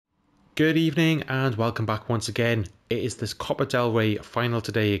Good evening and welcome back once again. It is this Copa del Rey final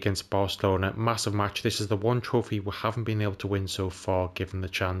today against Barcelona. Massive match. This is the one trophy we haven't been able to win so far given the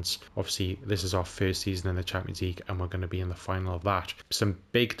chance. Obviously, this is our first season in the Champions League and we're going to be in the final of that. Some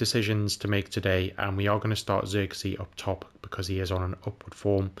big decisions to make today, and we are going to start Xerxes up top because he is on an upward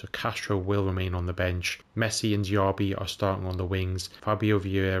form. So Castro will remain on the bench. Messi and Diaby are starting on the wings. Fabio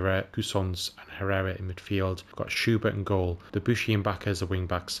Vieira, Cousins and Herrera in midfield. We've got Schubert in goal. Debuchy and Baca as the wing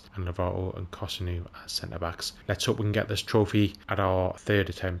backs, and Navarro and Cosinu as centre backs. Let's hope we can get this trophy at our third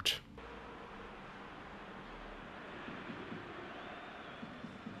attempt.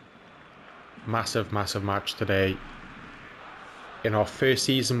 Massive match today. In our first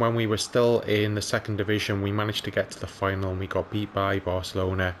season, when we were still in the second division, we managed to get to the final and we got beat by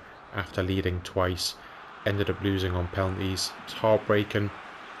Barcelona after leading twice. Ended up losing on penalties. It's heartbreaking.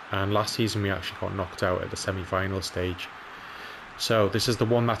 And last season we actually got knocked out at the semi-final stage. So this is the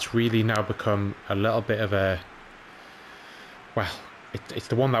one that's really now become a little bit of a... Well, it's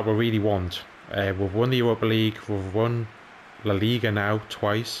the one that we really want. We've won the Europa League. We've won La Liga now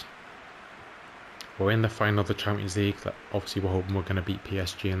twice. We're in the final of the Champions League. Obviously, we're hoping we're going to beat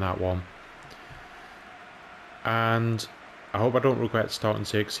PSG in that one. And I hope I don't regret starting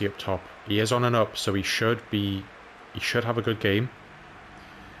Xerxes up top. He is on and up, so he should have a good game.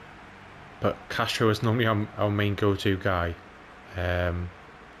 But Castro is normally our main go-to guy.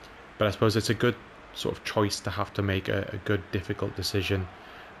 But I suppose it's a good sort of choice to have to make a good, difficult decision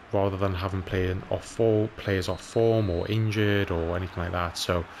rather than having players off form or injured or anything like that.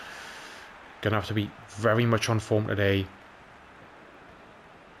 So gonna have to be very much on form today.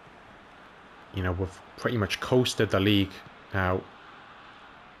 You know, we've pretty much coasted the league now,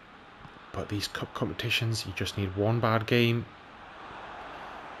 but these cup competitions, you just need one bad game.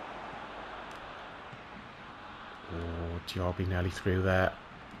 Oh, Diaby nearly through there.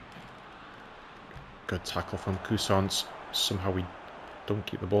 Good tackle from Cousins. Somehow we don't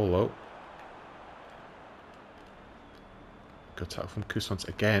keep the ball though. Good tackle from Cousins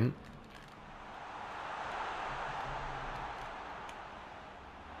again.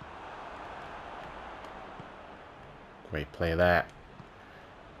 Great play there.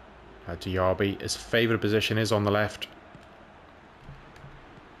 Diaby, his favourite position is on the left.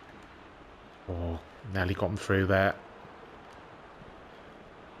 Oh, nearly got him through there.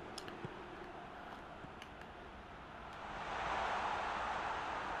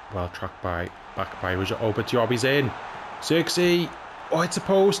 Well tracked back by Rouge. Oh, but Diaby's in. Xerxes. Oh, it's a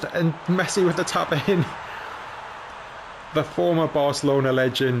post, and Messi with the tap in. The former Barcelona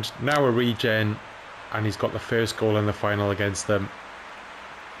legend, now a regen, and he's got the first goal in the final against them.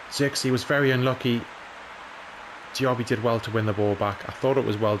 Xerxes was very unlucky. Diaby did well to win the ball back. I thought it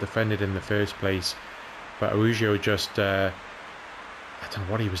was well defended in the first place, but Araujo just, I don't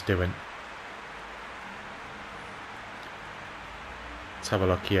know what he was doing. Let's have a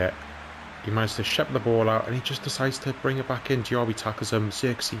look here. He managed to shepherd the ball out and he just decides to bring it back in. Diaby tackles him.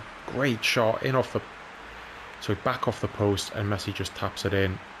 Xerxes, great shot in off the... So back off the post and Messi just taps it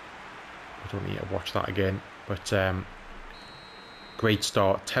in. I don't need to watch that again. But great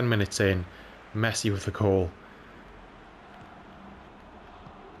start. 10 minutes in. Messi with the goal.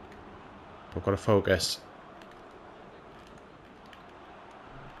 We've got to focus.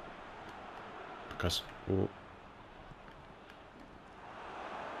 Because... Ooh.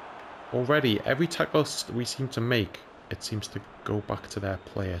 Already, every tackle we seem to make, it seems to go back to their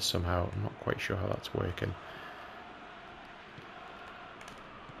player somehow. I'm not quite sure how that's working.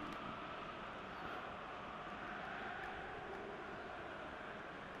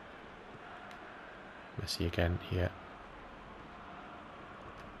 Messi again here.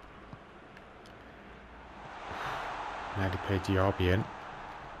 Nearly played Diaby in.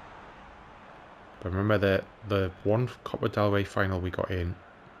 But remember the one Copa del Rey final we got in.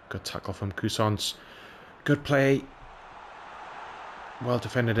 Good tackle from Cousins. Good play. Well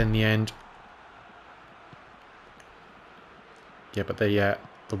defended in the end. Yeah, but the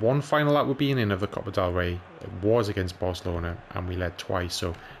one final that we're being in of the Copa del Rey was against Barcelona and we led twice.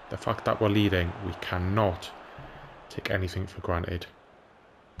 So the fact that we're leading, we cannot take anything for granted.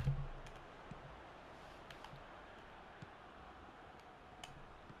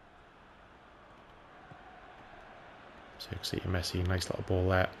 Xerxes to Messi, nice little ball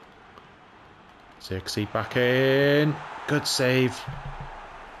there. Xerxes back in. Good save.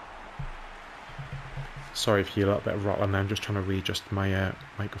 Sorry if you hear a little bit of rattling there. I'm just trying to readjust my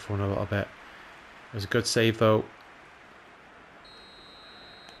microphone a little bit. It was a good save though.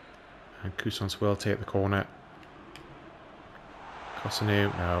 And Cousins will take the corner.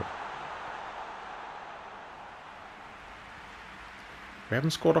 Cosinu, no. We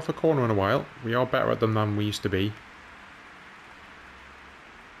haven't scored off a corner in a while. We are better at them than we used to be.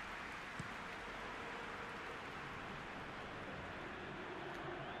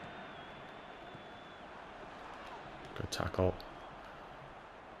 Good tackle.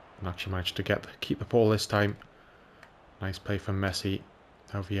 And actually managed to keep the ball this time. Nice play from Messi.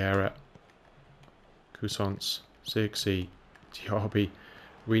 Now Vieira. Cousins. Xerxes. Diaby.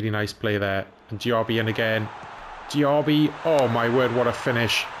 Really nice play there. And Diaby in again. Diaby. Oh my word, what a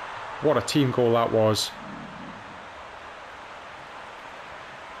finish. What a team goal that was.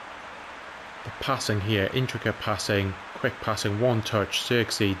 The passing here. Intricate passing. Quick passing. One touch.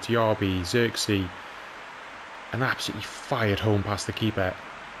 Xerxes. Diaby. Xerxes. And absolutely fired home past the keeper.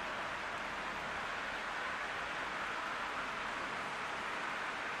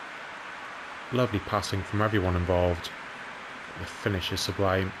 Lovely passing from everyone involved. The finish is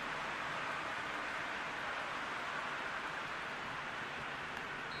sublime.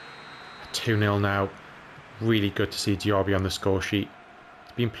 A 2-0 now. Really good to see Diaby on the score sheet.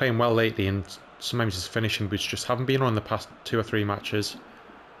 He's been playing well lately, and sometimes his finishing boots just haven't been on the past 2 or 3 matches.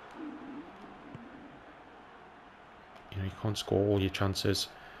 You know, you can't score all your chances.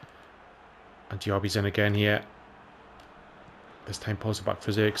 And Diaby's in again here. This time pulls it back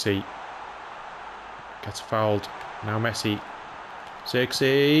for Xerxes. Gets fouled. Now Messi.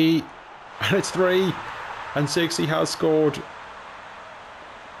 Xerxes. And it's 3. And Xerxes has scored.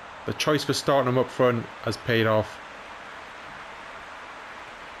 The choice for starting him up front has paid off.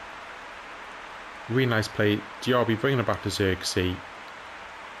 Really nice play. Diaby bringing it back to Xerxes.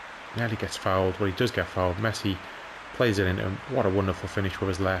 Nearly gets fouled. Well, he does get fouled. Messi plays it into him. What a wonderful finish with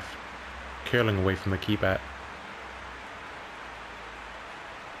his left. Curling away from the keeper.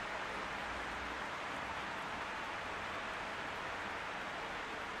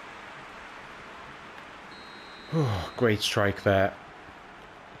 Oh, great strike there.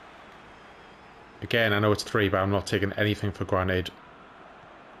 Again, I know it's 3, but I'm not taking anything for granted.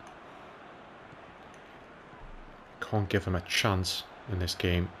 Can't give them a chance in this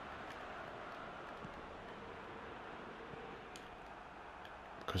game.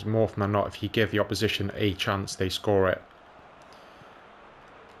 Because more often than not, if you give the opposition a chance, they score it.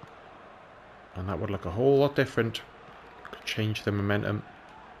 And that would look a whole lot different. Could change the momentum.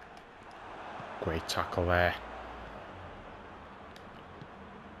 Great tackle there.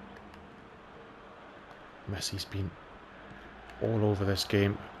 Messi's been all over this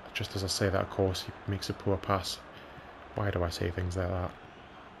game. Just as I say that, of course, he makes a poor pass. Why do I say things like that?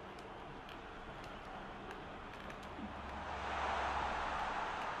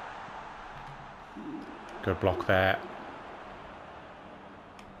 Good block there.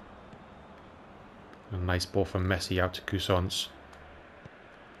 A nice ball from Messi out to Cousins.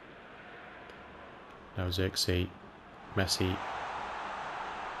 Now Xerxes. Messi.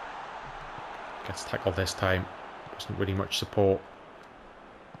 Gets tackled this time. Wasn't really much support.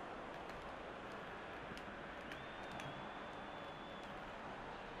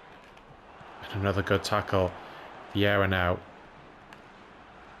 And another good tackle. Vieira now.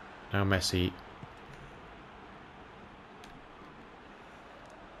 Now Messi.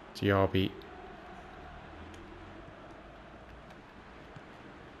 Diaby.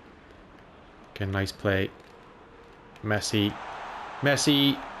 Again, nice play. Messi.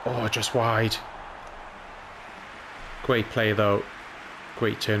 Messi. Oh, just wide. Great play though.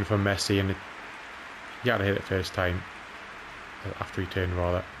 Great turn from Messi, and he had to hit it first time. After he turned,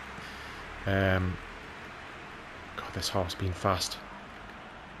 rather. God, this half's been fast.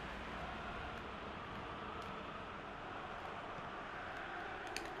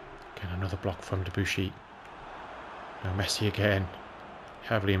 Again, another block from Debuchy. Now Messi again.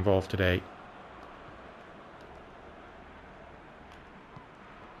 Heavily involved today.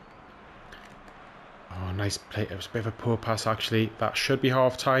 Oh, nice play. It was a bit of a poor pass, actually. That should be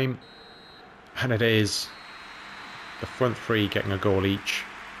half time. And it is. The front 3 getting a goal each.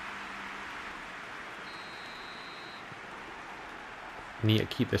 Need to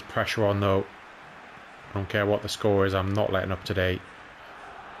keep this pressure on, though. I don't care what the score is. I'm not letting up today.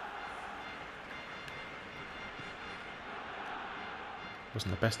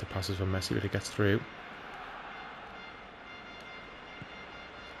 Wasn't the best of passes from Messi, but he gets through.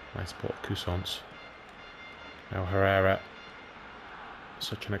 Nice ball, Cousins. Now Herrera.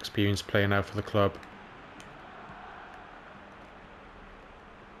 Such an experienced player now for the club.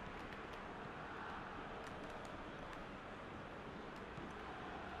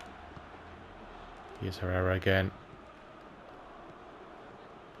 Here's Herrera again.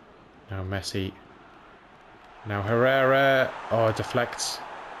 Now Messi. Now Herrera. Oh, it deflects.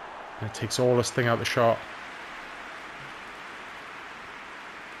 And it takes all this thing out the shot.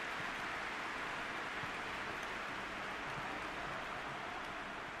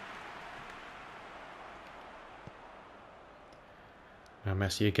 Now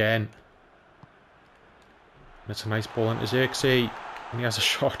Messi again. That's a nice ball into Xerxes. And he has a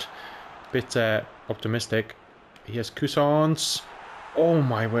shot. Bit optimistic. Here's Cousins. Oh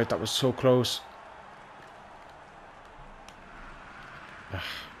my word, that was so close.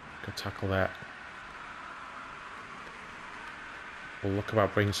 Good tackle there. We'll look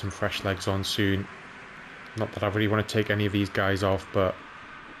about bringing some fresh legs on soon. Not that I really want to take any of these guys off, but...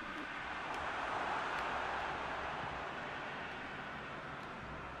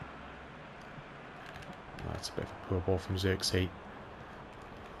 That's a bit of a poor ball from Xerxes.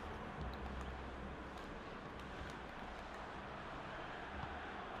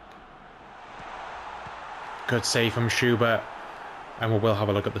 Good save from Schubert. And we will have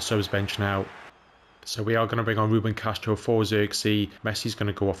a look at the subs bench now. So we are going to bring on Ruben Castro for Xerxes. Messi's going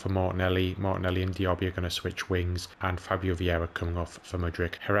to go off for Martinelli. Martinelli and Diaby are going to switch wings. And Fabio Vieira coming off for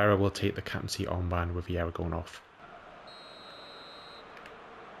Mudryk. Herrera will take the captaincy armband with Vieira going off.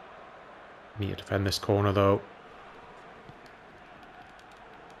 Need to defend this corner though.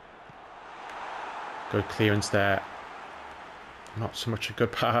 Good clearance there. Not so much a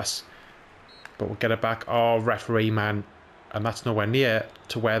good pass. But we'll get it back. Oh, referee, man. And that's nowhere near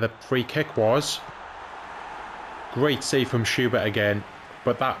to where the free kick was. Great save from Schubert again.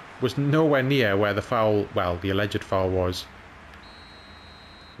 But that was nowhere near where the foul, well, the alleged foul was.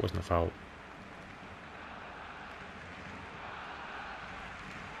 Wasn't a foul.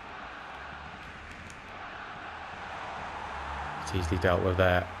 It's easily dealt with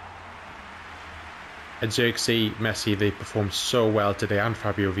there. And Xerxes, Messi, they performed so well today, and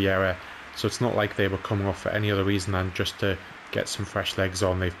Fabio Vieira. So it's not like they were coming off for any other reason than just to get some fresh legs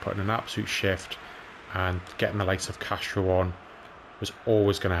on. They've put in an absolute shift, and getting the likes of Castro on was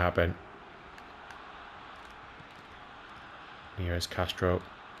always going to happen. Here is Castro.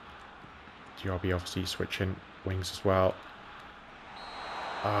 Diaby obviously switching wings as well.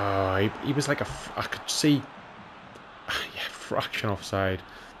 He was like I could see, yeah, fraction offside.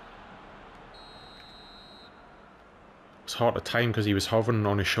 It's hard to time because he was hovering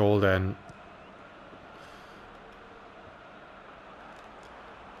on his shoulder. And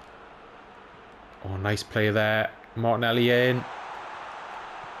oh, nice play there. Martinelli in.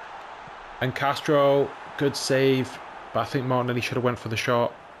 And Castro, good save. But I think Martinelli should have went for the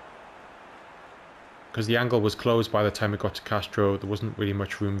shot, because the angle was closed by the time it got to Castro. There wasn't really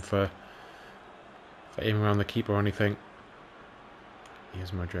much room for aiming around the keeper or anything.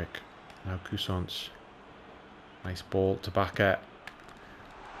 Here's Mudryk. Now Cousins. Nice ball to Bakker.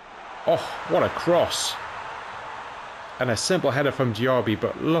 Oh, what a cross. And a simple header from Diaby,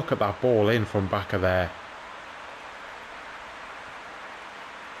 but look at that ball in from Bakker there.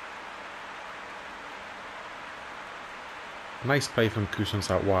 Nice play from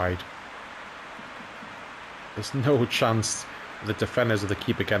Cousins out wide. There's no chance the defenders of the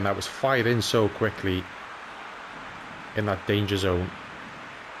keeper again. That was fired in so quickly in that danger zone.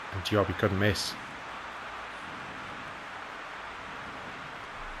 And Diaby couldn't miss.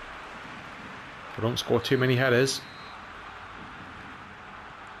 But don't score too many headers.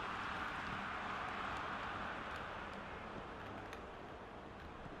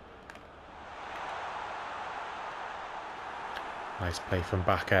 Nice play from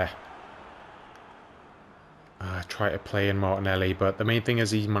Bakker. Try to play in Martinelli, but the main thing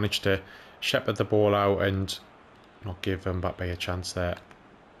is he managed to shepherd the ball out and not give Mbappe a chance there.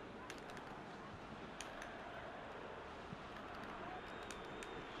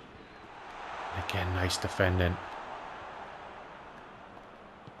 Again, nice defending.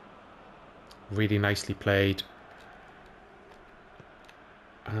 Really nicely played.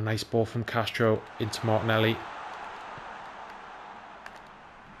 And a nice ball from Castro into Martinelli.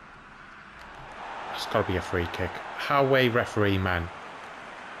 It's got to be a free kick. How way, referee, man.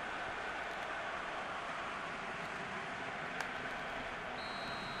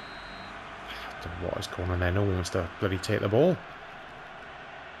 I don't know what is going on there. No one wants to bloody take the ball.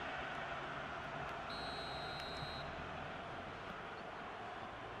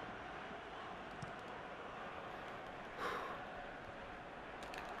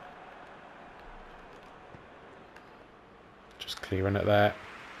 Just clearing it there.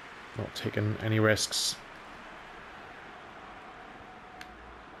 Not taking any risks.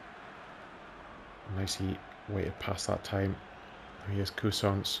 Nicely waited past that time. Here's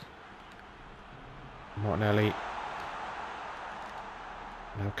Cousins. Martinelli.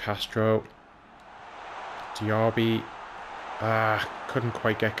 Now Castro. Diaby. Couldn't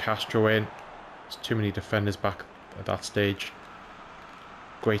quite get Castro in. There's too many defenders back at that stage.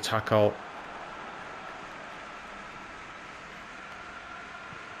 Great tackle.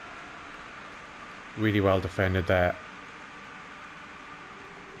 Really well defended there.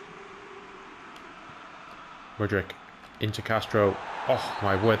 Mudryk into Castro. Oh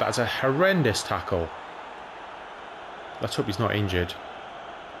my word, that's a horrendous tackle. Let's hope he's not injured.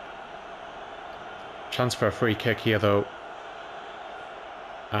 Chance for a free kick here though.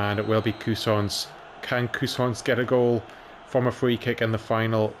 And it will be Coussons. Can Coussons get a goal from a free kick in the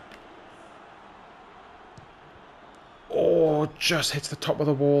final? Oh, just hits the top of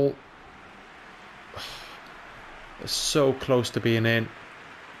the wall. It's so close to being in.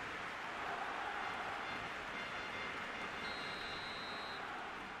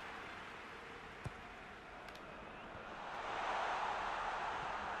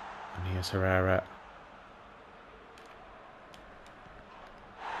 And here's Herrera.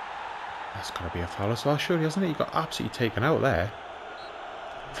 That's got to be a foul as well, surely, hasn't it? He got absolutely taken out there.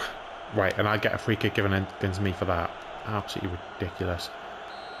 Right, and I get a free kick given against me for that. Absolutely ridiculous.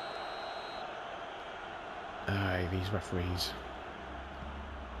 Aye, these referees.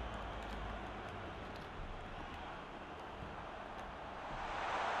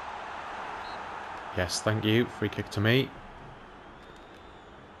 Yes, thank you. Free kick to me.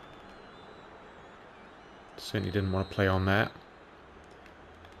 Certainly didn't want to play on there.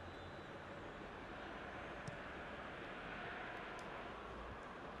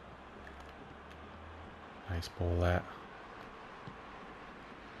 Nice ball there.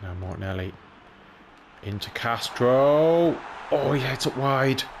 Now Martinelli. Into Castro. Oh, yeah, it's up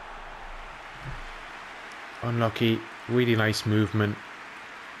wide. Unlucky. Really nice movement.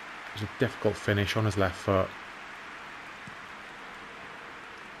 It was a difficult finish on his left foot.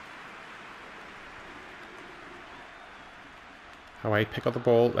 Hawaii pick up the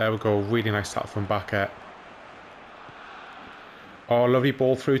ball. There we go. Really nice tackle from Bakker. Oh, lovely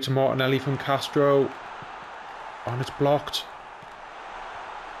ball through to Martinelli from Castro. Oh, and it's blocked.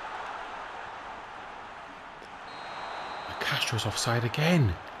 Castro's offside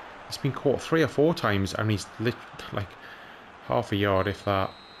again. He's been caught 3 or 4 times and he's like half a yard, if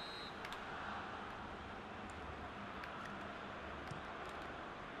that.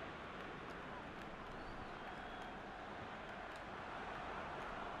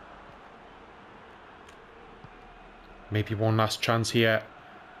 Maybe one last chance here.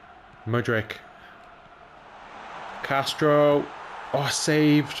 Mudryk. Castro. Oh,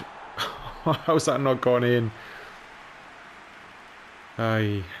 saved. How's that not gone in?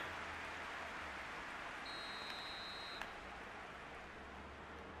 Aye.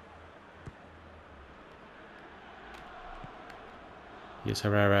 Here's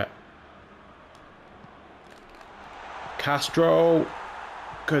Herrera. Castro.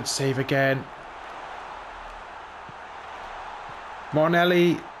 Good save again.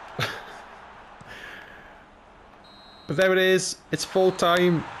 Martinelli. But there it is. It's full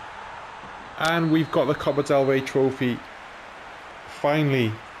time. And we've got the Copa del Rey trophy.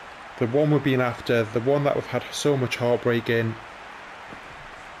 Finally, the one we've been after, the one that we've had so much heartbreak in.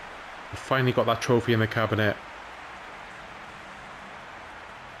 We've finally got that trophy in the cabinet.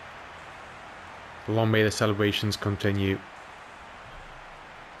 Long may the celebrations continue.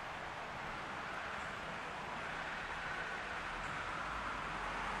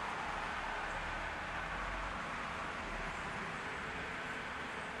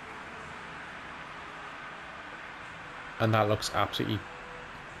 And that looks absolutely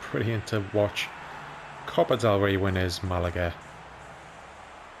brilliant to watch. Copa del Rey winners, Malaga.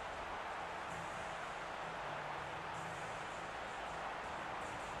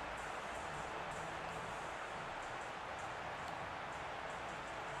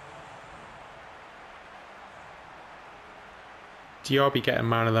 Diaby getting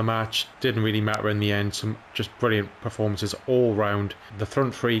man of the match didn't really matter in the end. Some just brilliant performances all round. The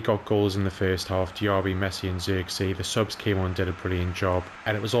front three got goals in the first half. Diaby, Messi and Xerxes. The subs came on and did a brilliant job.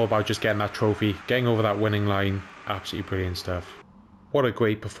 And it was all about just getting that trophy, getting over that winning line. Absolutely brilliant stuff. What a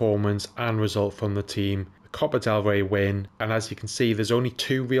great performance and result from the team. Copa del Rey win, and as you can see, there's only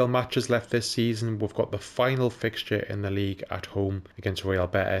 2 real matches left this season. We've got the final fixture in the league at home against Real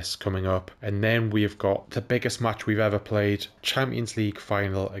Betis coming up, and then we've got the biggest match we've ever played, Champions League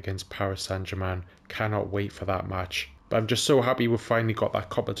final against Paris Saint-Germain. Cannot wait for that match. But I'm just so happy we've finally got that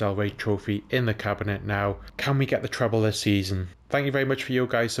Copa del Rey trophy in the cabinet now. Can we get the treble this season? Thank you very much for your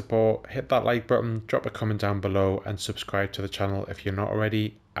guys' support. Hit that like button, drop a comment down below and subscribe to the channel if you're not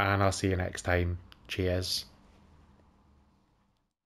already, and I'll see you next time. Cheers.